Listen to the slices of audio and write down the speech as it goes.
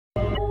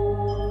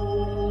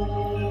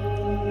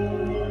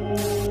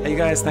Hey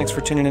guys, thanks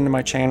for tuning into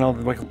my channel.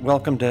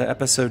 Welcome to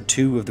episode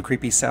 2 of The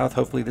Creepy South.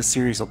 Hopefully this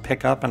series will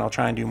pick up and I'll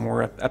try and do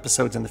more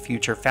episodes in the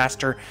future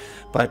faster.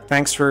 But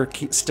thanks for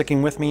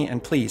sticking with me,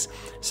 and please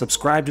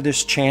subscribe to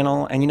this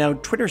channel. And you know,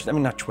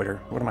 not Twitter,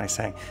 what am I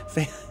saying?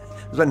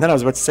 And then I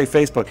was about to say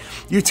Facebook.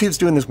 YouTube's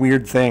doing this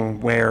weird thing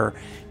where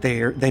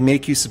they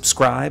make you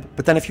subscribe,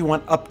 but then if you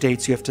want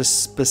updates, you have to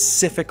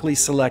specifically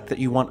select that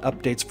you want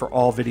updates for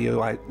all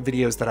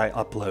videos that I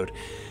upload.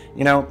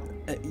 You know,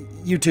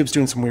 YouTube's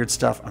doing some weird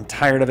stuff. I'm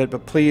tired of it,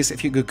 but please,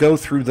 if you could go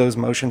through those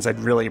motions, I'd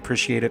really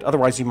appreciate it.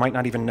 Otherwise, you might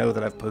not even know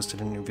that I've posted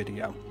a new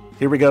video.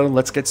 Here we go.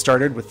 Let's get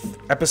started with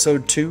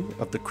episode 2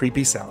 of The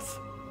Creepy South.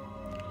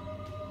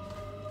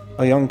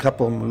 A young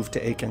couple moved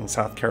to Aiken,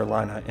 South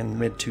Carolina in the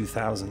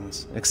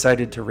mid-2000s,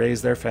 excited to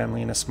raise their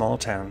family in a small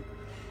town,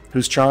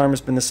 whose charm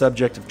has been the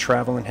subject of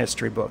travel and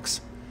history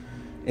books.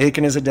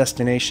 Aiken is a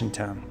destination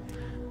town.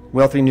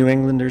 Wealthy New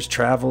Englanders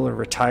travel or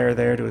retire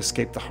there to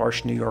escape the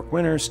harsh New York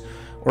winters,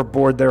 or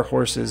board their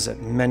horses at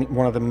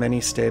one of the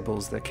many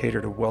stables that cater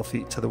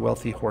to the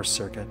wealthy horse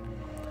circuit.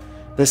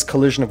 This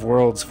collision of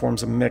worlds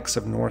forms a mix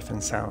of north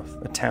and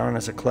south, a town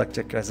as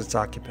eclectic as its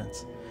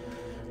occupants.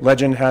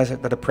 Legend has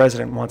it that a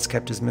president once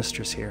kept his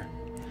mistress here,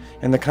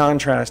 and the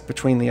contrast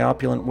between the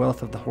opulent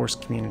wealth of the horse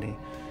community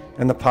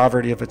and the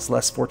poverty of its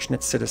less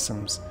fortunate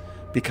citizens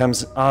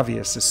becomes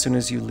obvious as soon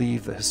as you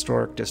leave the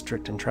historic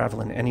district and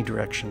travel in any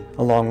direction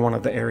along one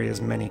of the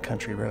area's many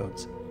country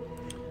roads.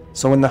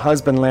 So when the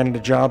husband landed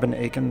a job in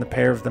Aiken, the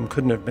pair of them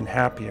couldn't have been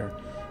happier,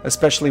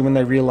 especially when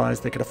they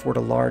realized they could afford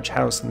a large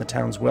house in the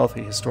town's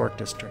wealthy historic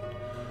district.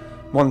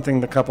 One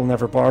thing the couple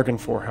never bargained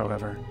for,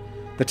 however: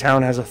 the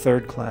town has a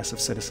third class of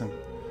citizen,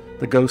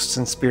 the ghosts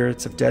and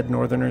spirits of dead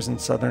Northerners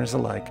and Southerners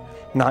alike,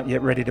 not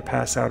yet ready to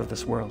pass out of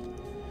this world.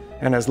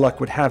 And as luck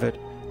would have it,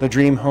 the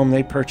dream home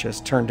they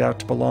purchased turned out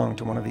to belong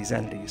to one of these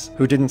entities,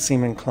 who didn't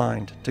seem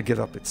inclined to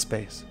give up its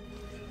space.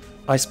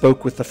 I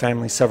spoke with the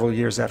family several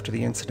years after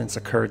the incidents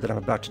occurred that I'm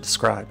about to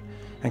describe,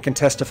 and can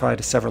testify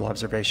to several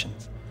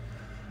observations.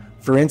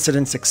 For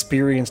incidents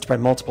experienced by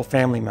multiple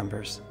family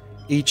members,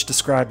 each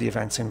described the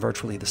events in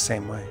virtually the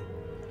same way.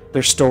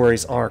 Their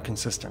stories are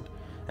consistent,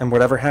 and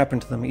whatever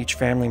happened to them, each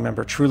family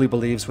member truly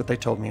believes what they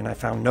told me, and I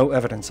found no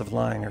evidence of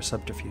lying or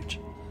subterfuge.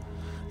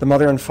 The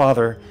mother and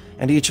father,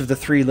 and each of the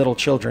 3 little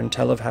children,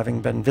 tell of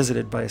having been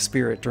visited by a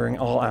spirit during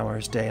all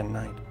hours, day and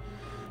night.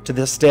 To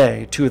this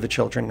day, 2 of the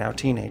children, now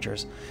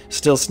teenagers,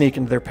 still sneak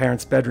into their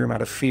parents' bedroom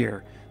out of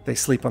fear. They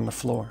sleep on the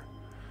floor.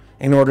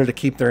 In order to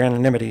keep their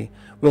anonymity,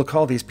 we'll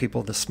call these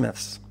people the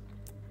Smiths.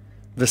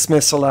 The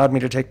Smiths allowed me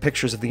to take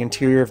pictures of the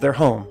interior of their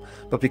home,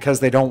 but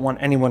because they don't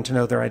want anyone to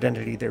know their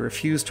identity, they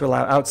refused to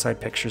allow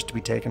outside pictures to be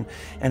taken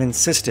and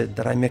insisted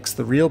that I mix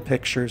the real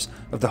pictures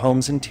of the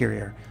home's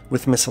interior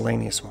with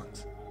miscellaneous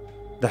ones.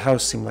 The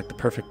house seemed like the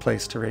perfect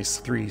place to raise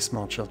 3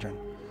 small children.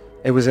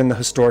 It was in the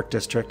historic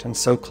district and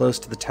so close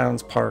to the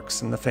town's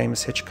parks and the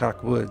famous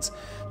Hitchcock Woods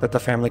that the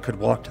family could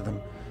walk to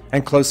them,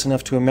 and close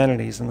enough to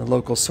amenities and the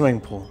local swimming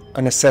pool,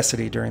 a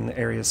necessity during the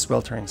area's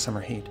sweltering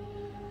summer heat.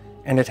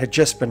 And it had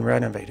just been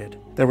renovated.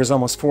 There was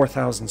almost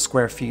 4,000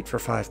 square feet for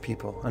 5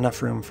 people,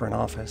 enough room for an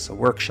office, a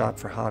workshop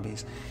for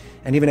hobbies,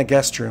 and even a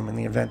guest room in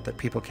the event that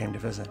people came to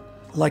visit.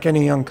 Like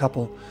any young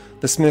couple,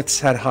 the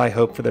Smiths had high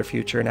hope for their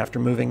future, and after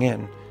moving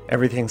in,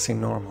 everything seemed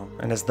normal,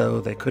 and as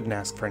though they couldn't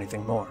ask for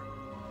anything more.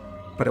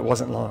 But it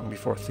wasn't long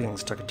before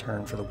things took a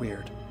turn for the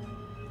weird.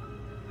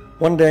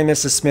 One day,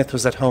 Mrs. Smith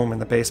was at home in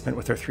the basement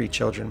with her 3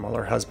 children while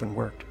her husband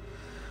worked.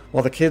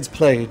 While the kids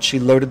played, she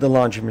loaded the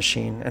laundry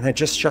machine and had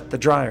just shut the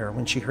dryer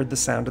when she heard the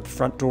sound of the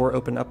front door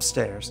open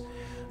upstairs,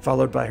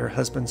 followed by her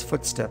husband's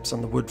footsteps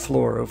on the wood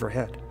floor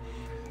overhead.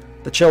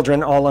 The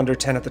children, all under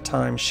 10 at the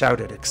time,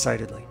 shouted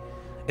excitedly.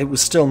 It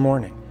was still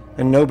morning,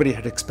 and nobody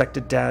had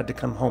expected Dad to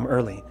come home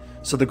early,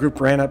 so the group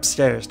ran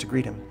upstairs to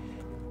greet him.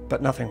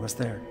 But nothing was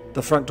there.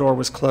 The front door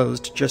was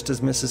closed just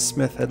as Mrs.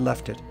 Smith had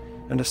left it,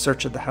 and a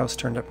search of the house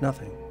turned up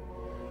nothing.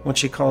 When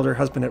she called her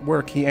husband at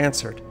work, he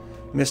answered.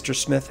 Mr.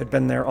 Smith had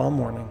been there all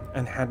morning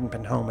and hadn't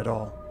been home at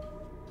all.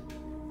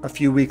 A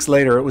few weeks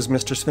later, it was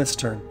Mr. Smith's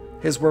turn.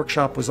 His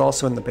workshop was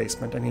also in the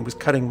basement, and he was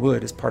cutting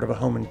wood as part of a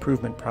home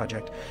improvement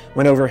project,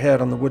 when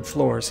overhead on the wood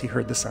floors he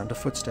heard the sound of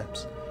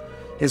footsteps.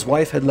 His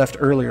wife had left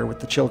earlier with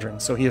the children,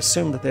 so he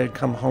assumed that they had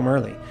come home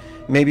early,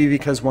 maybe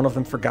because one of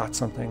them forgot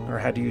something or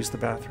had to use the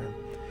bathroom.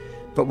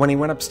 But when he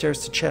went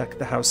upstairs to check,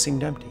 the house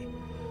seemed empty.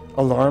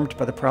 Alarmed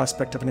by the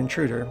prospect of an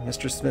intruder,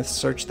 Mr. Smith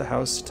searched the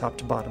house top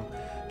to bottom,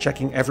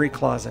 checking every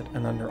closet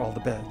and under all the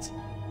beds.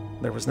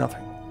 There was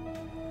nothing.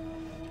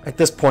 At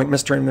this point,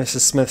 Mr. and Mrs.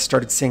 Smith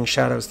started seeing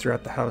shadows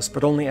throughout the house,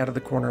 but only out of the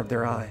corner of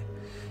their eye.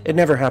 It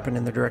never happened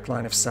in their direct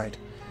line of sight.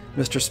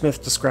 Mr.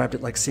 Smith described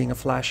it like seeing a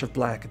flash of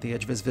black at the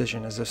edge of his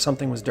vision, as if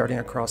something was darting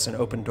across an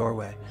open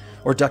doorway,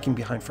 or ducking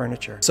behind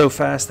furniture, so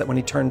fast that when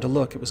he turned to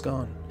look, it was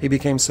gone. He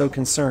became so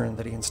concerned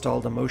that he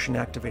installed a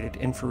motion-activated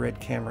infrared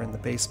camera in the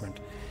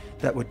basement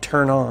that would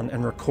turn on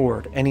and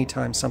record any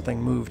time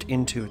something moved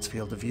into its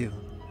field of view.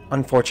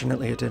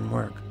 Unfortunately, it didn't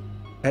work.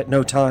 At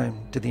no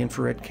time did the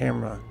infrared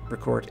camera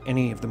record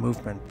any of the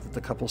movement that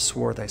the couple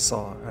swore they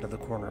saw out of the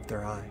corner of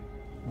their eye.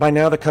 By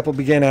now, the couple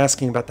began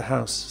asking about the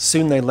house.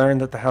 Soon they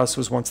learned that the house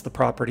was once the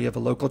property of a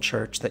local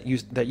church that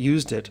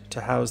used it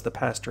to house the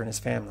pastor and his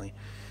family.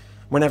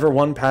 Whenever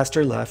one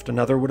pastor left,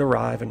 another would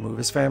arrive and move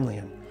his family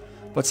in.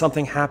 But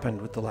something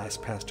happened with the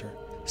last pastor.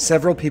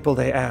 Several people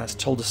they asked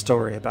told a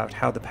story about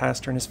how the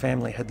pastor and his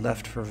family had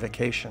left for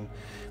vacation,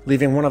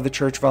 leaving one of the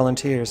church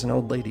volunteers, an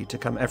old lady, to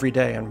come every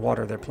day and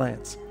water their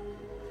plants.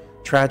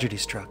 Tragedy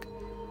struck.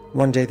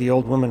 One day the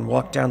old woman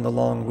walked down the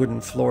long wooden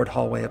floored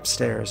hallway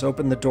upstairs,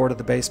 opened the door to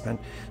the basement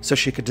so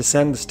she could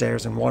descend the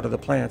stairs and water the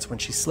plants when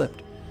she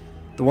slipped.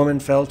 The woman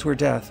fell to her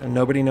death, and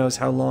nobody knows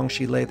how long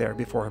she lay there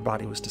before her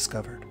body was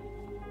discovered.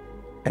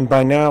 And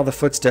by now the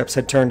footsteps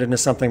had turned into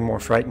something more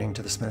frightening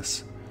to the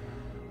Smiths.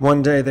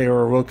 One day they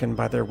were awoken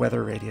by their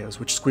weather radios,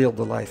 which squealed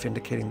the life,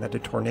 indicating that a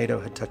tornado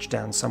had touched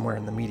down somewhere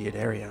in the immediate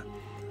area.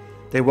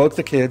 They woke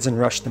the kids and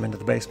rushed them into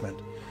the basement.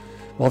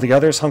 While the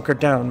others hunkered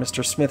down,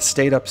 Mr. Smith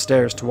stayed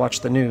upstairs to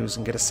watch the news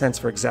and get a sense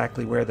for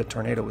exactly where the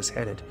tornado was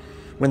headed,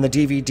 when the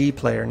DVD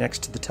player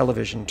next to the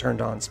television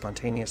turned on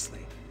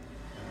spontaneously.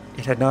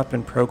 It had not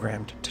been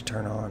programmed to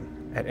turn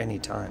on at any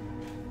time.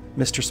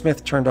 Mr.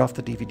 Smith turned off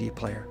the DVD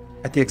player.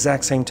 At the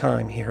exact same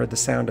time, he heard the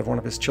sound of one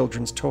of his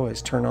children's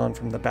toys turn on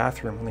from the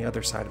bathroom on the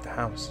other side of the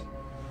house.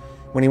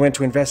 When he went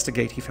to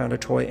investigate, he found a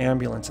toy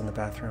ambulance in the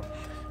bathroom,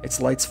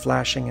 its lights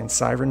flashing and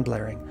siren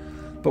blaring,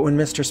 but when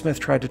Mr. Smith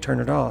tried to turn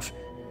it off,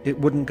 it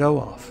wouldn't go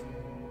off.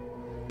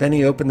 Then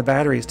he opened the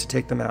batteries to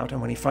take them out, and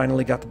when he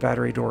finally got the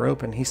battery door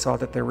open, he saw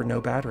that there were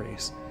no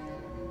batteries.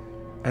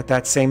 At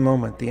that same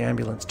moment, the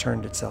ambulance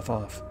turned itself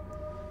off.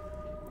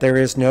 There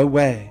is no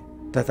way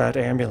that that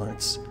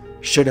ambulance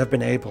should have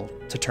been able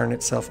to turn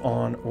itself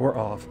on or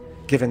off,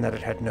 given that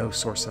it had no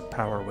source of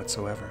power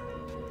whatsoever.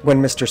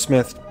 When Mr.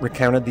 Smith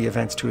recounted the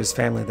events to his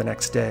family the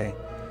next day,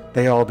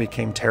 they all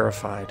became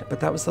terrified, but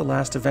that was the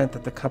last event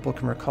that the couple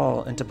can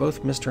recall, and to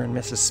both Mr. and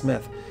Mrs.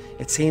 Smith,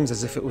 it seems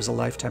as if it was a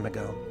lifetime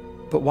ago.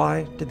 But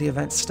why did the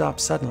event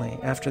stop suddenly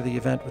after the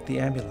event with the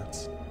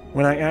ambulance?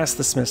 When I asked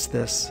the Smiths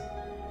this,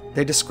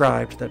 they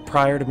described that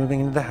prior to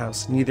moving into the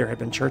house, neither had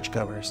been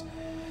churchgoers,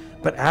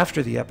 but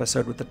after the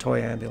episode with the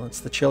toy ambulance,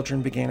 the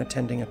children began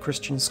attending a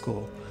Christian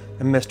school,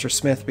 and Mr.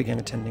 Smith began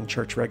attending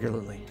church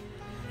regularly.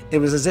 It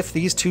was as if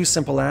these two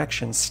simple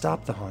actions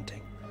stopped the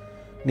haunting.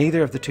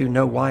 Neither of the two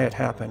know why it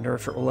happened or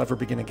if it will ever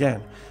begin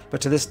again, but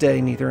to this day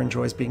neither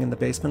enjoys being in the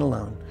basement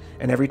alone,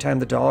 and every time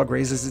the dog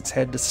raises its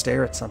head to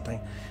stare at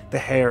something, the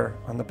hair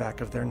on the back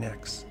of their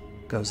necks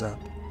goes up.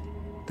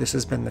 This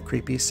has been the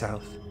Creepy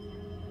South.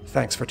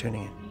 Thanks for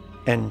tuning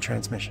in. End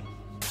transmission.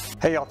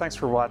 Hey y'all, thanks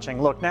for watching.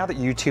 Look, now that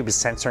YouTube is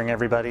censoring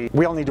everybody,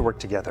 we all need to work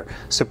together.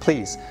 So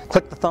please,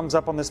 click the thumbs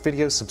up on this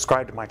video,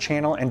 subscribe to my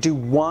channel, and do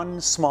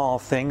one small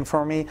thing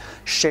for me.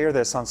 Share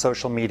this on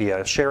social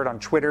media. Share it on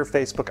Twitter,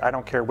 Facebook, I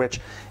don't care which.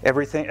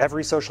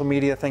 Every social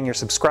media thing you're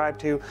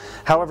subscribed to,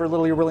 however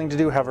little you're willing to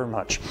do, however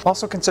much.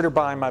 Also consider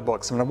buying my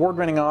books. I'm an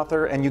award-winning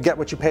author, and you get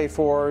what you pay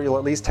for. You'll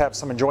at least have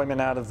some enjoyment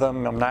out of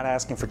them. I'm not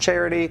asking for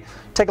charity.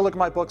 Take a look at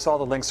my books. All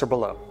the links are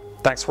below.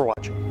 Thanks for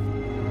watching.